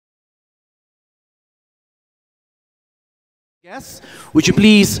Yes, would you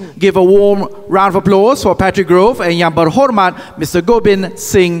please give a warm round of applause for Patrick Grove and yang berhormat Mr. Gobind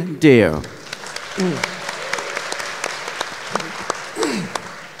Singh Deo.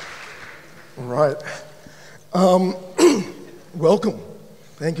 All right. Welcome.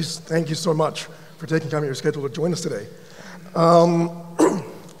 Thank you so much for taking time out of your schedule to join us today.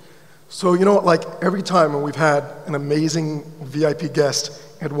 So you know what, like every time when we've had an amazing VIP guest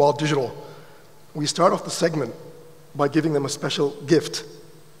at Wild Digital, we start off the segment by giving them a special gift.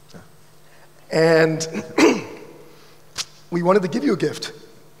 And we wanted to give you a gift.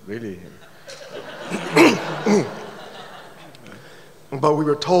 Really? But we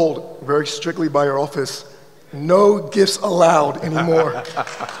were told very strictly by our office, no gifts allowed anymore.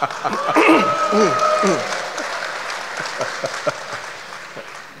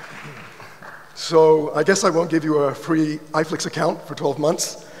 So I guess I won't give you a free iFlix account for 12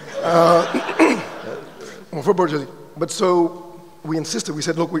 months. But so we insisted, we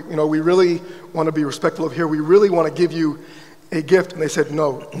said, look, we really want to be respectful of here. We really want to give you a gift. And they said,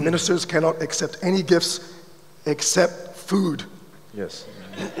 no, ministers cannot accept any gifts except food. Yes.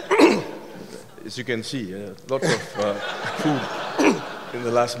 As you can see, lots of food in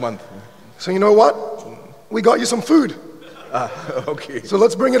the last month. So you know what? We got you some food. Okay. So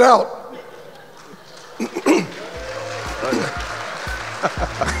let's bring it out.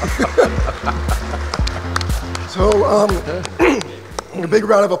 So a big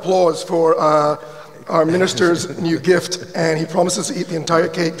round of applause for our minister's new gift, and he promises to eat the entire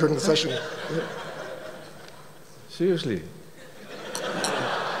cake during the session. Seriously?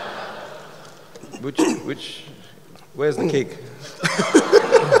 Where's the cake?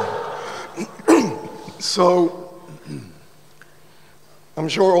 So, I'm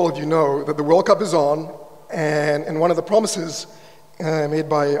sure all of you know that the World Cup is on, and one of the promises made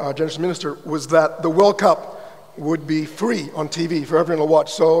by our generous minister was that the World Cup would be free on TV for everyone to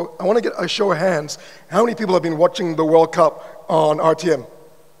watch. So I want to get a show of hands. How many people have been watching the World Cup on RTM?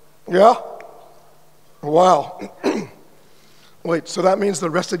 Yeah? Wow. Wait, so that means the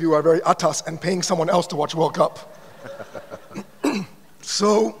rest of you are very atas and paying someone else to watch World Cup.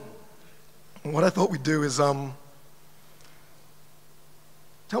 So what I thought we'd do is, tell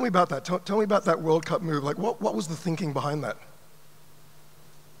me about that. Tell me about that World Cup move. Like, what was the thinking behind that?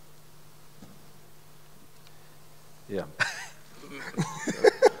 Yeah.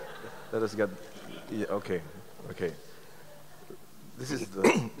 Let us get. Yeah, okay. This is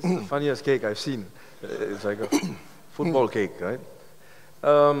the funniest cake I've seen. It's like a football cake, right?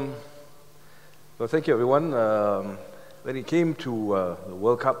 Well, thank you, everyone. When it came to the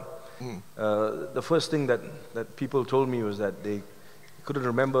World Cup, the first thing that people told me was that they couldn't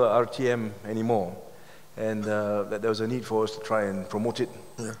remember RTM anymore, and that there was a need for us to try and promote it.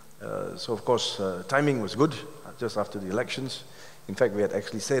 Yeah. So, of course, timing was good, just after the elections. In fact, we had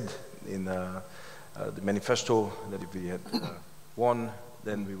actually said in the manifesto that if we had won,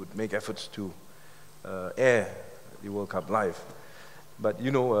 then we would make efforts to air the World Cup live. But,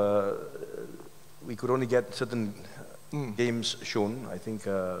 we could only get certain games shown. I think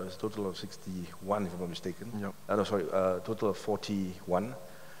it was a total of 61, if I'm not mistaken. Yep. No, sorry, total of 41.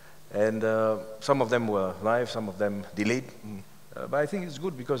 And some of them were live, some of them delayed. But I think it's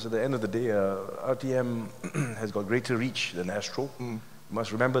good because at the end of the day, RTM has got greater reach than Astro. You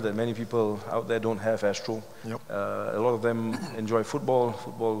must remember that many people out there don't have Astro. Yep. A lot of them enjoy football.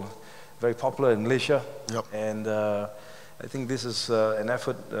 Football, very popular in Malaysia. Yep. And I think this is an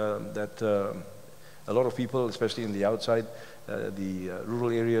effort that a lot of people, especially in the outside, the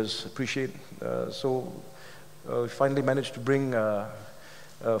rural areas, appreciate. So we finally managed to bring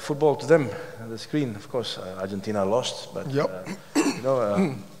football to them on the screen. Of course, Argentina lost, but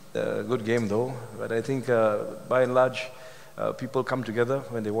a good game though. But I think by and large, people come together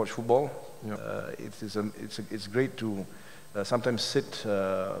when they watch football. Yep. It's great to sometimes sit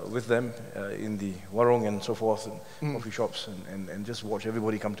with them in the warung and so forth, and coffee shops, and just watch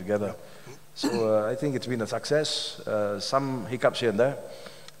everybody come together. So I think it's been a success. Some hiccups here and there,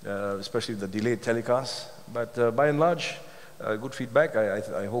 especially the delayed telecasts, but by and large, good feedback.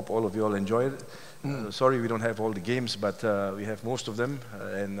 I hope all of you all enjoyed it. Sorry we don't have all the games, but we have most of them,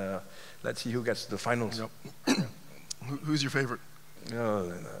 and let's see who gets to the finals. Yep. Who's your favorite?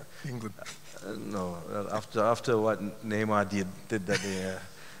 England. No, after what Neymar did that day.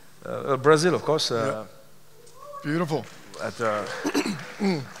 Brazil, of course. Yep. Beautiful.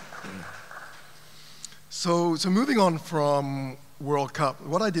 So moving on from World Cup,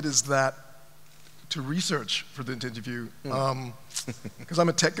 what I did is that to research for the interview, because I'm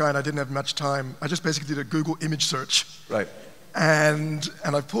a tech guy and I didn't have much time, I just basically did a Google image search. Right. And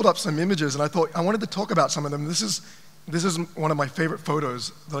I pulled up some images and I thought I wanted to talk about some of them. This is this is one of my favorite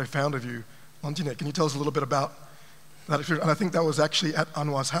photos that I found of you. Lantine, can you tell us a little bit about that experience? And I think that was actually at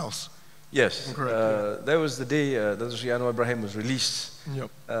Anwar's house. Yes, Correct. that was the day that Anwar Ibrahim was released. Yep.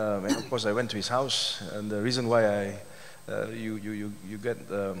 And of course I went to his house, and the reason why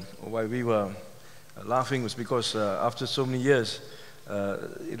why we were laughing was because after so many years,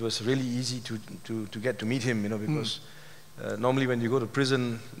 it was really easy to get to meet him, because normally when you go to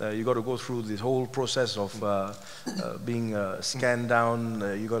prison, you got to go through this whole process of being scanned down,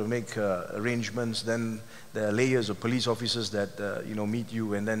 you got to make arrangements, then there are layers of police officers that meet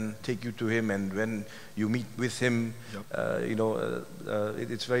you and then take you to him, and when you meet with him,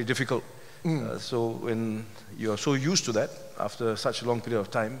 it's very difficult. So when you are so used to that after such a long period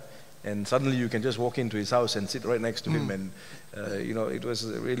of time, and suddenly you can just walk into his house and sit right next to him, and it was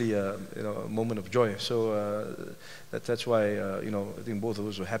really a moment of joy. So that's why I think both of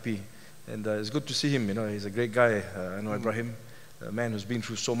us were happy, and it's good to see him. He's a great guy, Anwar Ibrahim, a man who's been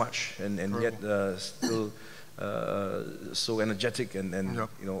through so much, and yet still so energetic and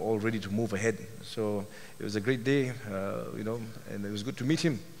all ready to move ahead. So it was a great day, and it was good to meet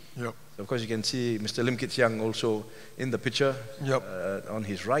him. Yep. Of course, you can see Mr. Lim Kit Siang also in the picture, on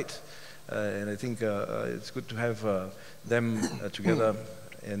his right, and I think it's good to have them together.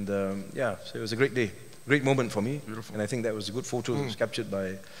 And so it was a great day, great moment for me. Beautiful. And I think that was a good photo. It was captured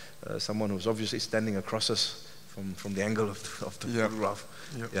by someone who's obviously standing across us from the angle of the photograph.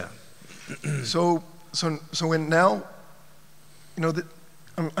 Yep. Yeah. So when now,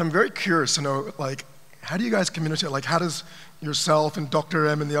 I'm very curious to know, like, how do you guys communicate? Like, how does yourself and Dr.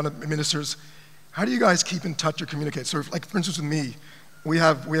 M and the other ministers, how do you guys keep in touch or communicate? So, like, for instance, with me, we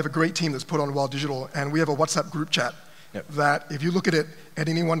have a great team that's put on Wild Digital, and we have a WhatsApp group chat that, if you look at it at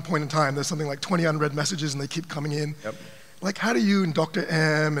any one point in time, there's something like 20 unread messages, and they keep coming in. Yep. Like, how do you and Dr.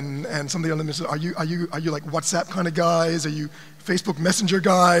 M and some of the other ministers, are you like WhatsApp kind of guys? Are you Facebook Messenger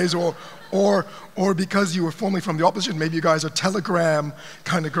guys, or because you were formerly from the opposition, maybe you guys are Telegram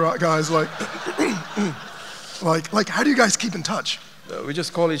kind of guys? Like, like how do you guys keep in touch? We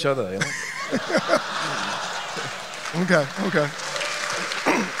just call each other. Okay.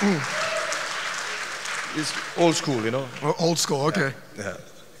 It's old school, Well, old school. Okay. Yeah.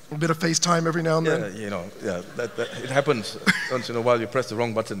 A bit of FaceTime every now and then. That it happens once in a while. You press the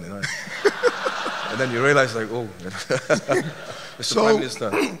wrong button, and then you realize, like, oh, Mr. Prime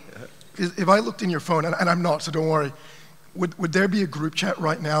Minister. If I looked in your phone, and I'm not, so don't worry, would there be a group chat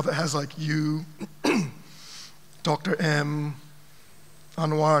right now that has, like, you, Dr. M,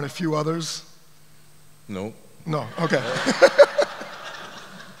 Anwar, and a few others? No. No. Okay.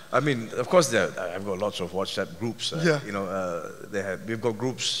 I mean, of course, I've got lots of WhatsApp groups. We've got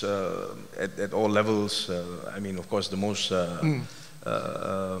groups at all levels. I mean, of course, the most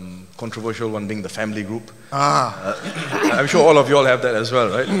controversial one being the family group. I'm sure all of you all have that as well,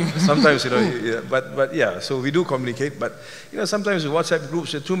 right? Sometimes, but yeah, so we do communicate. But sometimes with WhatsApp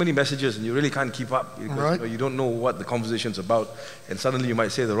groups, there are too many messages, and you really can't keep up. Because, you don't know what the conversation's about, and suddenly you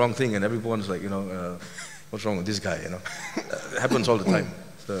might say the wrong thing, and everyone's like, what's wrong with this guy? It happens all the time.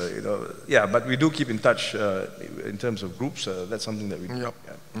 So, but we do keep in touch in terms of groups. That's something that we do.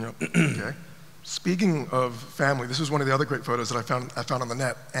 Yep. Okay. Speaking of family, this is one of the other great photos that I found on the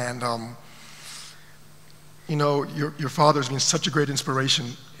net, and your father's been such a great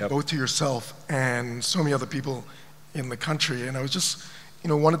inspiration, both to yourself and so many other people in the country. And I was just,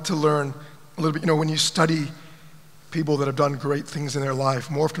 wanted to learn a little bit. When you study people that have done great things in their life,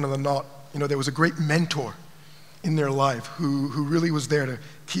 more often than not, there was a great mentor in their life who really was there to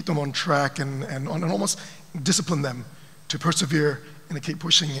keep them on track and almost discipline them to persevere and to keep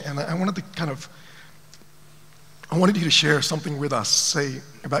pushing. And I wanted you to share something with us, say,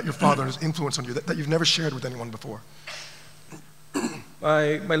 about your father's influence on you that you've never shared with anyone before.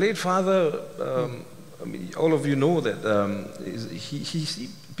 My late father, all of you know that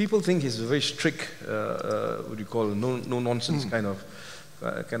people think he's a very strict, what do you call it, no nonsense kind of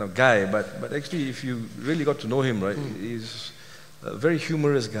guy, but actually, if you really got to know him, right, he's a very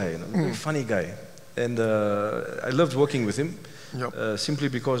humorous guy, very funny guy, and I loved working with him. Simply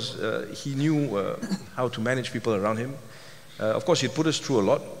because he knew how to manage people around him. Of course, he'd put us through a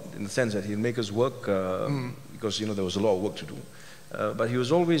lot, in the sense that he'd make us work because there was a lot of work to do. But he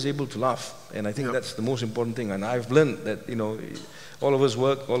was always able to laugh, and I think that's the most important thing. And I've learned that all of us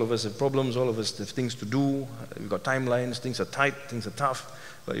work, all of us have problems, all of us have things to do. We've got timelines, things are tight, things are tough.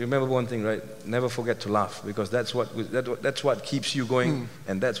 But you remember one thing, right? Never forget to laugh, because that's what keeps you going,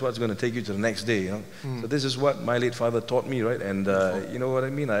 and that's what's going to take you to the next day. So this is what my late father taught me, right? And you know what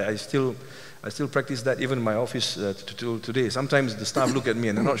I mean? I still I still practice that even in my office till today. Sometimes the staff look at me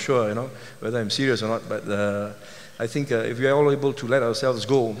and they're not sure, you know, whether I'm serious or not. But I think if we are all able to let ourselves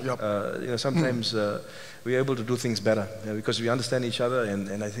go, you know, sometimes we are able to do things better because we understand each other,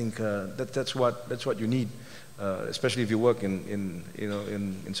 and I think that's what you need, especially if you work in you know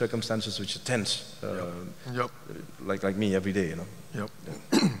in circumstances which are tense, like me every day, you know.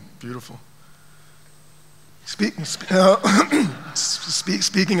 Beautiful. Speaking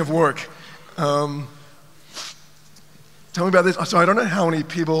of work, tell me about this. So I don't know how many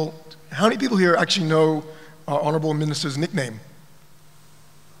people here actually know our Honourable Minister's nickname.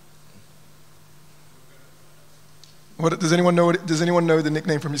 What, does anyone know the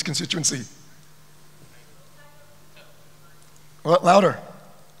nickname from his constituency? What, louder?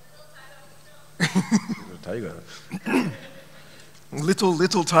 Tiger.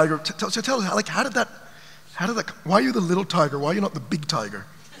 Little tiger. So tell, like, how did that? Why are you the little tiger? Why are you not the big tiger?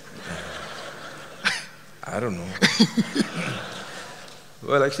 I don't know.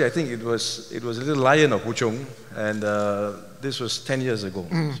 Well, actually, I think it was a little lion of Puchong, and this was 10 years ago.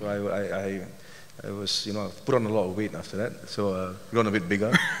 So I was, you know, put on a lot of weight after that, so grown a bit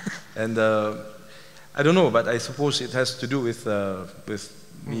bigger. And I don't know, but I suppose it has to do with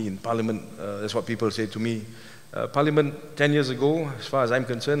me in Parliament. That's what people say to me. Parliament 10 years ago, as far as I'm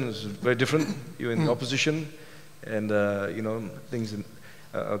concerned, was very different. You're in the opposition, and you know, things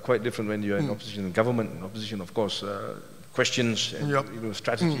are quite different when you're in opposition. In government, in opposition, of course, questions and you know,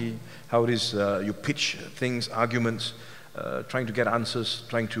 strategy, how it is you pitch things, arguments, trying to get answers,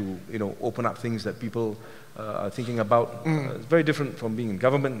 trying to, you know, open up things that people are thinking about. It's very different from being in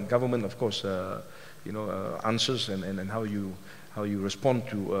government. In government, of course, you know, answers and how you respond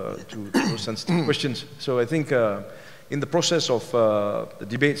to those sensitive questions. So I think in the process of the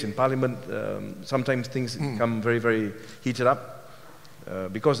debates in Parliament, sometimes things become very, very heated up.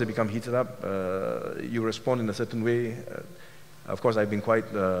 Because they become heated up, you respond in a certain way. Of course, I've been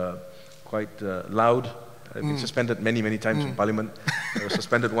quite loud. I've been suspended many times in Parliament. I was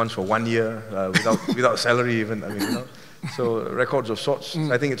suspended once for 1 year without salary even. I mean, you know, so records of sorts.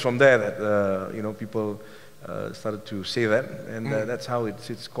 So I think it's from there that you know, people started to say that, and that's how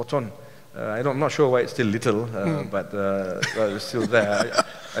it's caught on. I'm not sure why it's still little, but well, it's still there.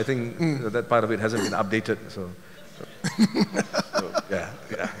 I think that part of it hasn't been updated. So yeah.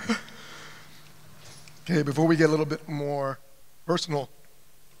 Okay, before we get a little bit more personal.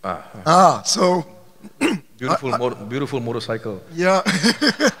 So beautiful motorcycle. Yeah.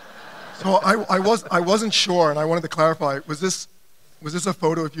 So I wasn't sure, and I wanted to clarify. Was this a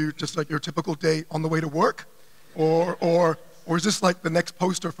photo of you just like your typical day on the way to work, or is this like the next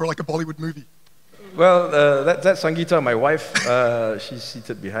poster for like a Bollywood movie? Well, that's Sangeeta, my wife. She's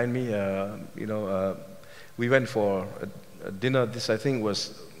seated behind me. You know, we went for a dinner. This, I think,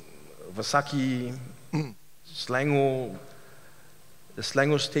 was Vasaki, Selangor, the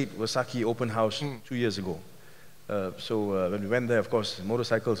Selangor State Vasaki Open House 2 years ago. So when we went there, of course,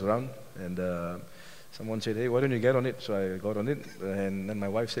 motorcycles around, and someone said, "Hey, why don't you get on it?" So I got on it, and then my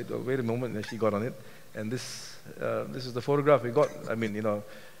wife said, "Oh, wait a moment," and she got on it, and this is the photograph we got. I mean, you know,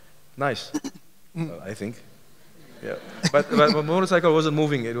 nice, I think. Yeah, but the motorcycle wasn't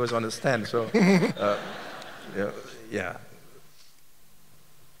moving; it was on a stand. So, yeah.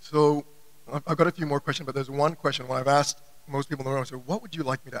 So I've got a few more questions, but there's one question when I've asked most people in the room. I said, "What would you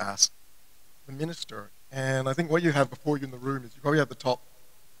like me to ask the minister?" And I think what you have before you in the room is you probably have the top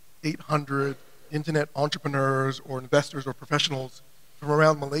 800 internet entrepreneurs or investors or professionals from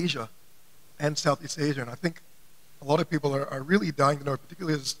around Malaysia and Southeast Asia. And I think a lot of people are really dying to know,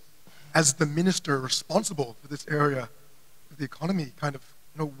 particularly as the minister responsible for this area of the economy, kind of,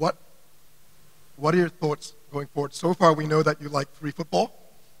 you know, what are your thoughts going forward? So far, we know that you like free football.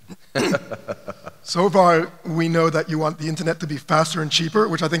 So far, we know that you want the internet to be faster and cheaper,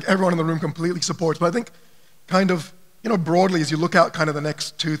 which I think everyone in the room completely supports. But I think, kind of, you know, broadly, as you look out kind of the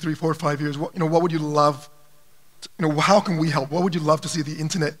next 2, 3, 4, 5 years, what would you love, how can we help? What would you love to see the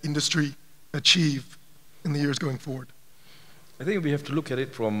internet industry achieve in the years going forward? I think we have to look at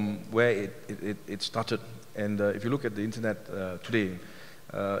it from where it started. And if you look at the internet today,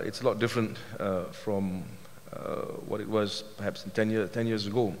 it's a lot different from what it was perhaps 10 years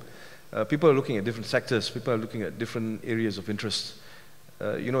ago. People are looking at different sectors. People are looking at different areas of interest.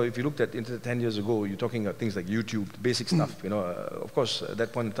 You know, if you looked at internet 10 years ago, you're talking about things like YouTube, basic stuff. You know, of course, at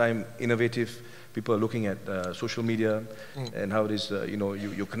that point in time, innovative. People are looking at social media and how it is. You know,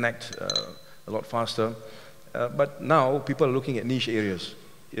 you connect a lot faster. But now people are looking at niche areas.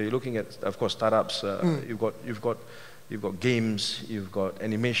 You're looking at, of course, startups. You've got you've got games, you've got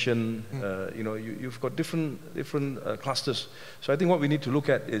animation, you know, you've got different clusters. So I think what we need to look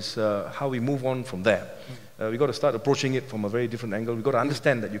at is how we move on from there. We've got to start approaching it from a very different angle. We've got to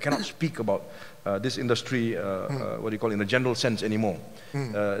understand that you cannot speak about this industry, what do you call it, in a general sense anymore.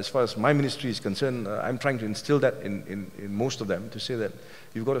 As far as my ministry is concerned, I'm trying to instill that in most of them, to say that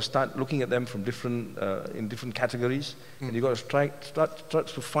you've got to start looking at them from in different categories, and you've got to start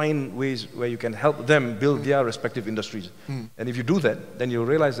to find ways where you can help them build their respective industries. And if you do that, then you'll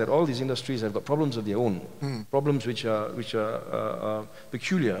realize that all these industries have got problems of their own, problems which are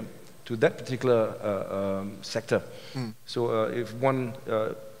peculiar to that particular sector. So if one,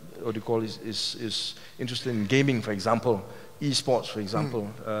 what do you call, is interested in gaming, for example, esports, for example,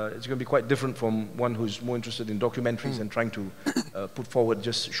 it's going to be quite different from one who's more interested in documentaries and trying to put forward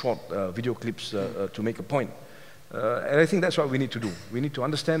just short video clips to make a point. And I think that's what we need to do. We need to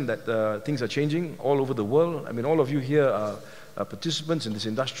understand that things are changing all over the world. I mean, all of you here are participants in this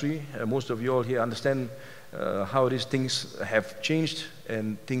industry. Most of you all here understand how it is things have changed,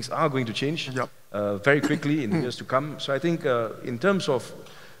 and things are going to change very quickly in the years to come. So I think in terms of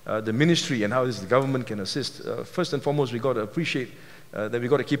the ministry and how the government can assist, first and foremost, we've got to appreciate that we've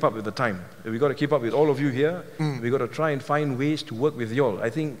got to keep up with the time. We've got to keep up with all of you here. We've got to try and find ways to work with you all. I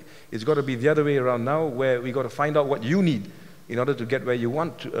think it's got to be the other way around now, where we've got to find out what you need in order to get where you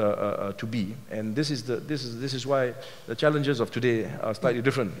want to be. And this is why the challenges of today are slightly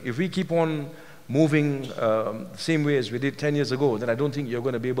different. If we keep on moving the same way as we did 10 years ago, then I don't think you're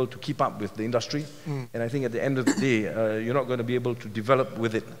going to be able to keep up with the industry. And I think at the end of the day, you're not going to be able to develop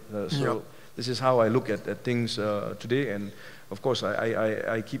with it. So this is how I look at things today. And of course,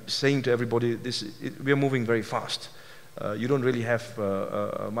 I keep saying to everybody, we are moving very fast. You don't really have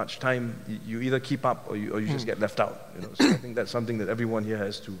much time. You either keep up or you just get left out. You know? So I think that's something that everyone here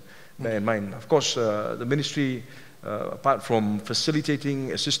has to bear in mind. Of course, the ministry, apart from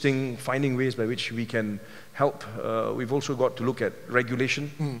facilitating, assisting, finding ways by which we can help, we've also got to look at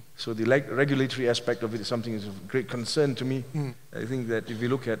regulation. So the regulatory aspect of it is something that's of great concern to me. I think that if you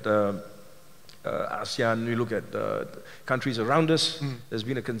look at ASEAN, we look at countries around us, there's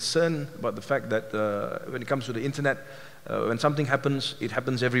been a concern about the fact that when it comes to the internet, when something happens, it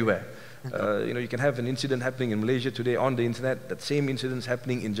happens everywhere. You know, you can have an incident happening in Malaysia today on the internet, that same incident's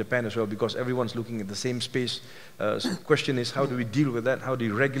happening in Japan as well, because everyone's looking at the same space. So the question is, how do we deal with that? How do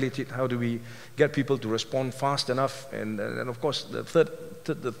we regulate it? How do we get people to respond fast enough? And of course, the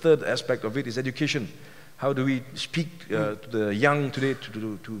third aspect of it is education. How do we speak to the young today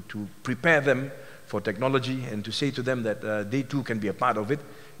to prepare them for technology and to say to them that they too can be a part of it?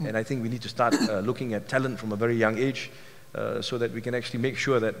 And I think we need to start looking at talent from a very young age, so that we can actually make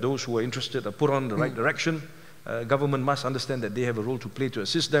sure that those who are interested are put on the right direction. Government must understand that they have a role to play to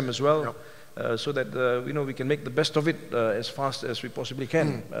assist them as well, so that you know, we can make the best of it as fast as we possibly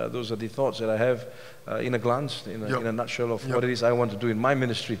can. Those are the thoughts that I have in a glance, in a nutshell of what it is I want to do in my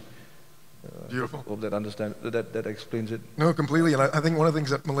ministry. Beautiful. Hope that explains it. No, completely. And I think one of the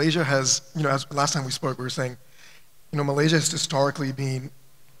things that Malaysia has, you know, as last time we spoke, we were saying, you know, Malaysia has historically been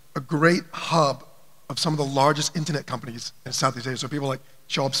a great hub of some of the largest internet companies in Southeast Asia. So people like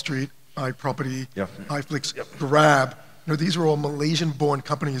JobStreet, iProperty, iFlix, Grab, you know, these are all Malaysian-born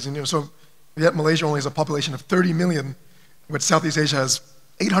companies. And, you know, so yet Malaysia only has a population of 30 million, but Southeast Asia has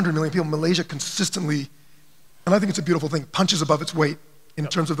 800 million people. Malaysia consistently, and I think it's a beautiful thing, punches above its weight in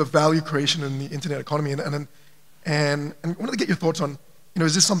terms of the value creation in the internet economy. And I wanted to get your thoughts on, you know,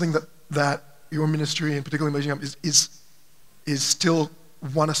 is this something that your ministry, and particularly Malaysia, is still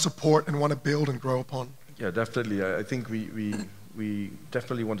want to support and want to build and grow upon? Yeah, definitely. I think we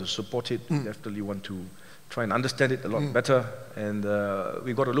definitely want to support it. We definitely want to try and understand it a lot better. And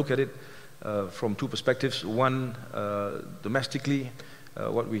we've got to look at it from two perspectives. One, domestically,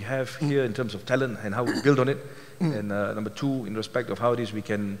 what we have here in terms of talent and how we build on it. And number two, in respect of how it is we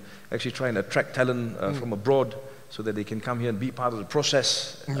can actually try and attract talent from abroad, so that they can come here and be part of the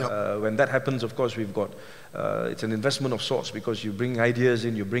process. When that happens, of course, we've got, it's an investment of sorts, because you bring ideas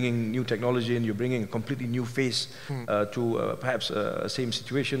in, you're bringing new technology in, you're bringing a completely new face to perhaps a same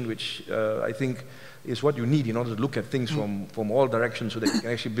situation, which I think is what you need in order to look at things from all directions, so that you can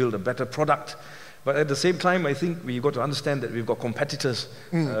actually build a better product. But at the same time, I think we've got to understand that we've got competitors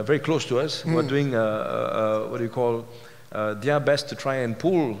very close to us who are doing, what do you call, their best to try and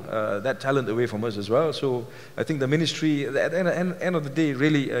pull that talent away from us as well. So I think the ministry, at the end of the day,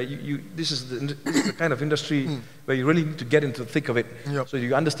 really, this is the kind of industry where you really need to get into the thick of it. So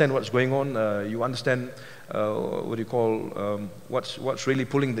you understand what's going on, you understand what do you call, what's really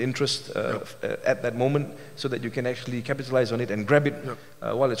pulling the interest at that moment, so that you can actually capitalize on it and grab it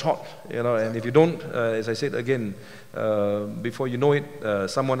while it's hot, you know. And if you don't, as I said again, before you know it,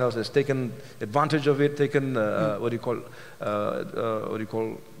 someone else has taken advantage of it, taken what do you call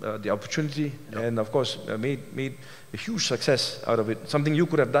the opportunity, and of course made a huge success out of it. Something you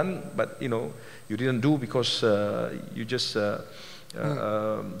could have done, but you know, you didn't do because you just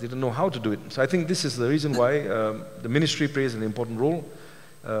didn't know how to do it. So I think this is the reason why the ministry plays an important role,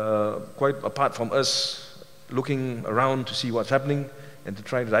 quite apart from us looking around to see what's happening and to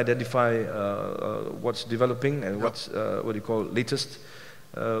try to identify what's developing and what's what do you call latest.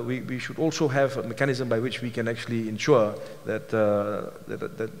 We should also have a mechanism by which we can actually ensure that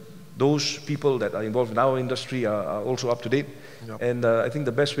that those people that are involved in our industry are also up to date. And I think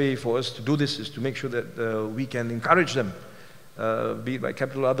the best way for us to do this is to make sure that we can encourage them, be it by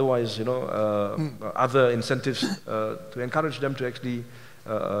capital or otherwise, you know, other incentives to encourage them to actually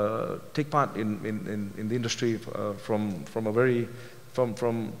take part in the industry from a very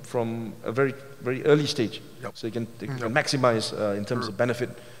very early stage, so you can maximize in terms of benefit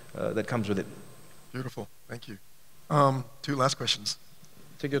that comes with it. Beautiful, thank you. 2 last questions.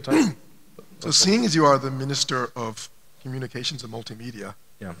 Take your time. So seeing as you are the Minister of Communications and Multimedia,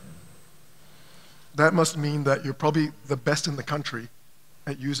 that must mean that you're probably the best in the country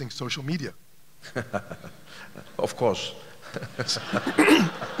at using social media. Of course.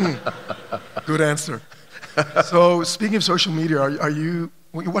 Good answer. So speaking of social media, are you,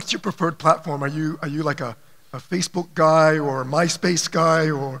 what's your preferred platform? Are you like a Facebook guy or a MySpace guy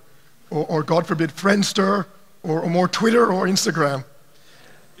or God forbid Friendster or more Twitter or Instagram?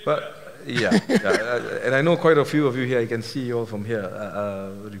 But yeah, and I know quite a few of you here. I can see you all from here.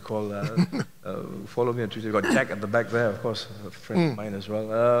 What do you call? Follow me on Twitter. You've got Jack at the back there, of course, a friend of mine as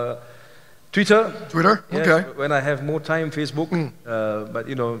well. Twitter. Twitter. Yes, okay. When I have more time, Facebook. But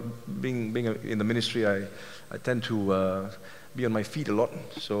you know, being in the ministry, I tend to be on my feet a lot,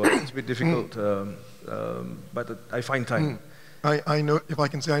 so it's a bit difficult. But I find time. I know, if I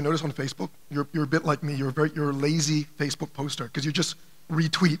can say, I notice on Facebook, you're a bit like me. You're a lazy Facebook poster because you just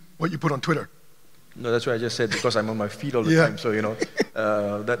retweet what you put on Twitter. No, that's what I just said, because I'm on my feet all the time. So you know,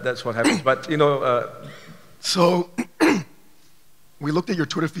 that's what happens. But you know, so we looked at your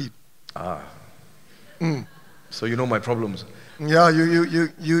Twitter feed. So you know my problems. Yeah,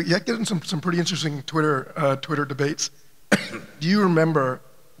 you get in some pretty interesting Twitter debates. Do you remember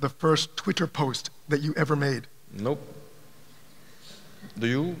the first Twitter post that you ever made? Nope. Do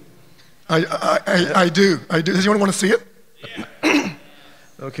you? I do. Does anyone want to see it? Yeah.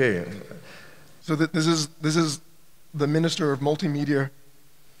 Okay. So this is the Minister of Multimedia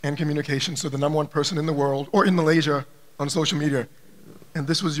and Communications, so the #1 person in the world, or in Malaysia, on social media. And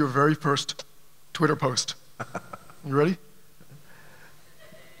this was your very first Twitter post. You ready?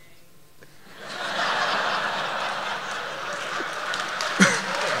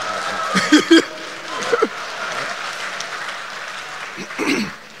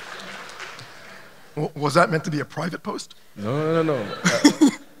 Was that meant to be a private post? No.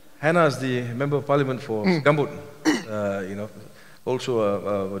 Hannah is the Member of Parliament for Gambut, you know,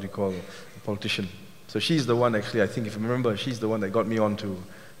 also what do you call, a politician. So she's the one, actually, I think, if I remember, she's the one that got me onto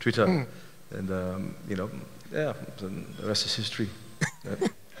Twitter. And, you know, yeah, the rest is history.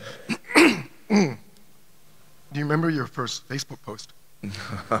 Do you remember your first Facebook post?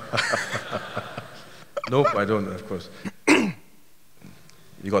 Nope, I don't, of course.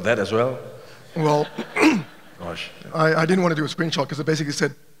 You got that as well? Well, gosh. I didn't want to do a screenshot because it basically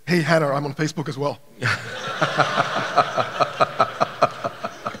said, "Hey Hannah, I'm on Facebook as well."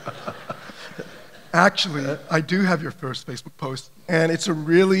 Actually, I do have your first Facebook post, and it's a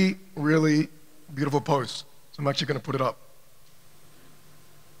really, really beautiful post. So I'm actually going to put it up.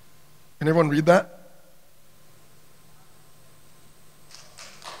 Can everyone read that?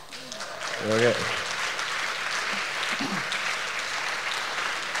 Okay.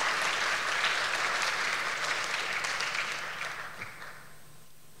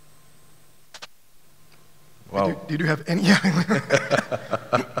 Wow. Do you have any?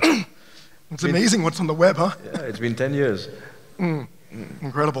 It's amazing what's on the web, huh? Yeah, it's been 10 years.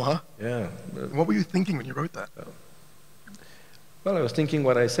 Incredible, huh? Yeah. What were you thinking when you wrote that? Well, I was thinking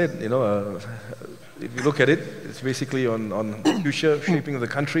what I said, you know, if you look at it, it's basically on future shaping of the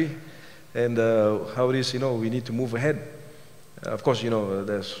country and how it is, you know, we need to move ahead. Of course, you know,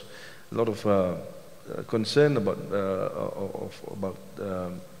 there's a lot of concern about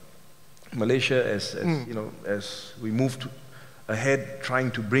Malaysia as you know, as we move ahead,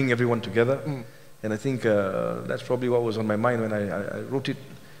 trying to bring everyone together. And I think that's probably what was on my mind when I wrote it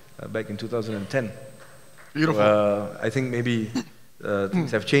back in 2010. Beautiful. I think maybe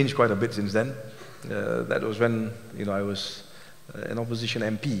things have changed quite a bit since then. That was when I was an opposition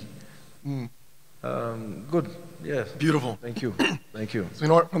MP. Good. Yeah. Beautiful. Thank you. Thank you.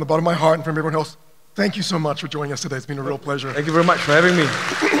 So, from the bottom of my heart and from everyone else, thank you so much for joining us today. It's been a real pleasure. Thank you very much for having me.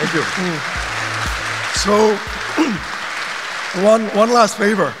 Thank you. So, one last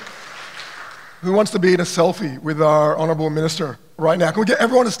favor. Who wants to be in a selfie with our honorable minister right now? Can we get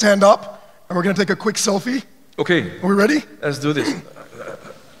everyone to stand up? And we're going to take a quick selfie. Okay. Are we ready? Let's do this.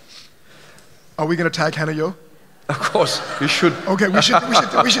 Are we going to tag Hannah Yo? Of course, we should. Okay, we should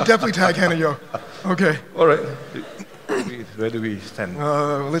definitely tag Hannah Yo. Okay. All right. Where do we stand?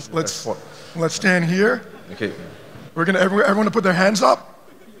 Let's stand here. Okay. We're going to everyone to put their hands up.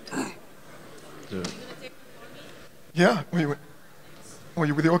 Yeah. Were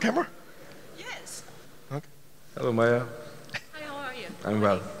you with your camera? Yes. Okay. Hello, Maya. Hi, how are you? I'm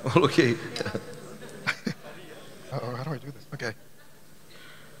well. Okay. How do I do this? Okay.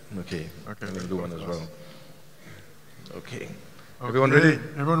 Okay. Okay. I'm going to do one as well. Okay. Everyone ready?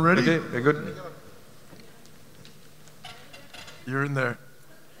 Everyone ready? Okay, we're good. You're in there.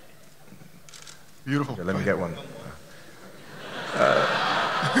 Beautiful. Okay, let me get one.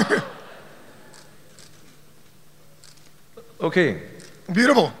 Okay.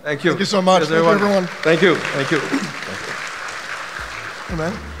 Beautiful. Thank you. Thank you so much. Yes, Thank you, everyone. Thank you. Thank you. Hey,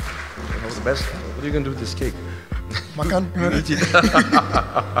 man. All the best. What are you going to do with this cake? Makan.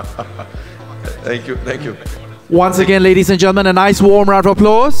 Thank you. Thank you. Once again, ladies and gentlemen, a nice warm round of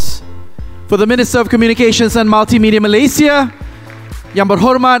applause for the Minister of Communications and Multimedia Malaysia, Yang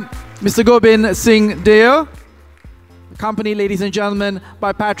Berhormat Mr. Gobind Singh Deo, accompanied, ladies and gentlemen,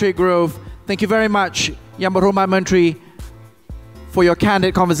 by Patrick Grove. Thank you very much, Yang Berhormat Menteri, for your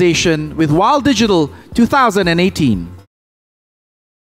candid conversation with Wild Digital 2018.